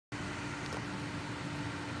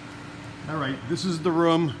All right, this is the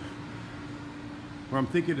room where I'm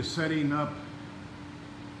thinking of setting up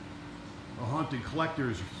a haunted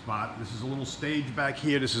collector's spot. This is a little stage back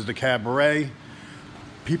here. This is the cabaret.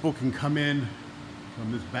 People can come in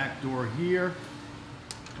from this back door here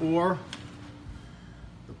or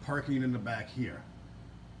the parking in the back here.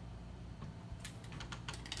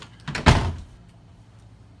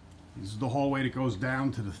 This is the hallway that goes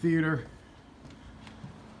down to the theater.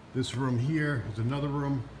 This room here is another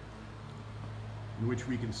room in which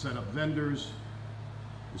we can set up vendors.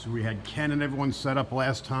 This is where we had Ken and everyone set up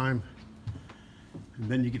last time. And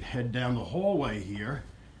then you can head down the hallway here.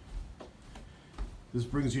 This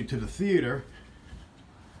brings you to the theater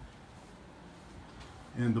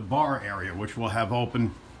and the bar area, which we'll have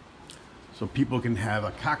open so people can have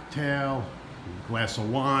a cocktail, a glass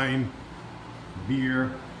of wine,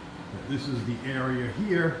 beer. But this is the area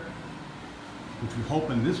here, which we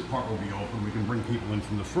hope in this part will be open. We can bring people in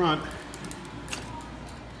from the front.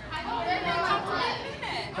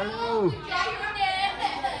 Hello.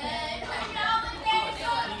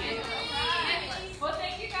 Well,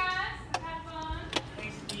 thank you guys. Have fun.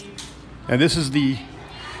 Thanks, Steve. And this is the,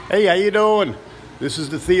 hey, how you doing? This is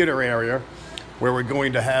the theater area where we're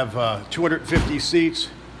going to have 250 seats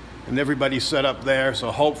and everybody's set up there. So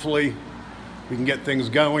hopefully we can get things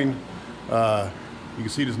going. You can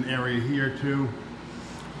see there's an area here too.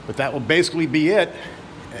 But that will basically be it.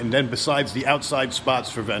 And then besides the outside spots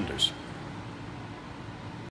for vendors.